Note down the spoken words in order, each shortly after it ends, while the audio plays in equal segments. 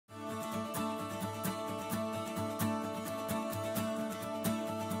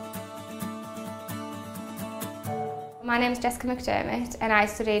My name's Jess McDermott and I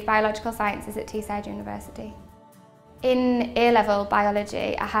studied biological sciences at Teesside University. In A-level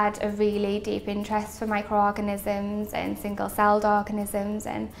biology, I had a really deep interest for microorganisms and single-celled organisms,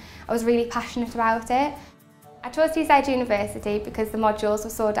 and I was really passionate about it. I chose Teesside University because the modules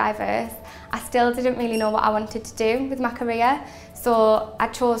were so diverse. I still didn't really know what I wanted to do with my career, so I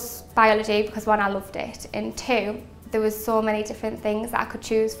chose biology because one, I loved it, and two, there was so many different things that I could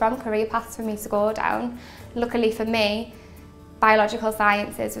choose from, career paths for me to go down. Luckily for me, biological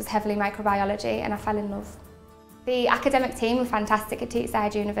sciences was heavily microbiology and I fell in love. The academic team were fantastic at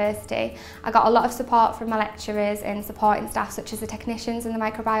Teesside University. I got a lot of support from my lecturers and supporting staff such as the technicians in the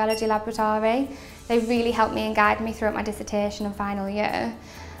microbiology laboratory. They really helped me and guided me throughout my dissertation and final year.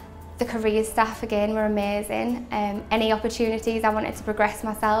 The careers staff again were amazing. Any opportunities I wanted to progress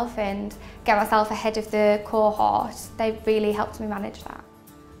myself and get myself ahead of the cohort, they really helped me manage that.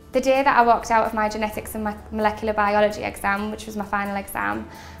 The day that I walked out of my genetics and my molecular biology exam, which was my final exam,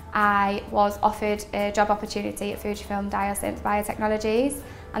 I was offered a job opportunity at FujiFilm Technologist,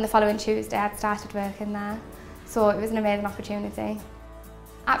 and the following Tuesday I'd started working there. So it was an amazing opportunity.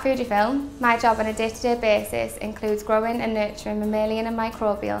 At FujiFilm, my job on a day-to-day basis includes growing and nurturing mammalian and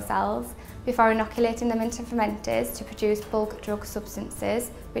microbial cells before inoculating them into fermenters to produce bulk drug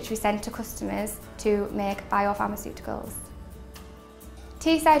substances, which we send to customers to make biopharmaceuticals.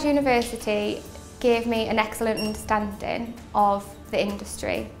 Teesside University gave me an excellent understanding of the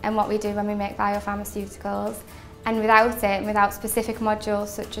industry and what we do when we make biopharmaceuticals, and without it and without specific modules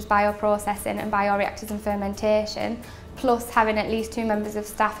such as bioprocessing and bioreactors and fermentation, plus having at least 2 members of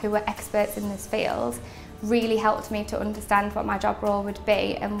staff who were experts in this field, really helped me to understand what my job role would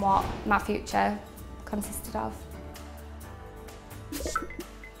be and what my future consisted of.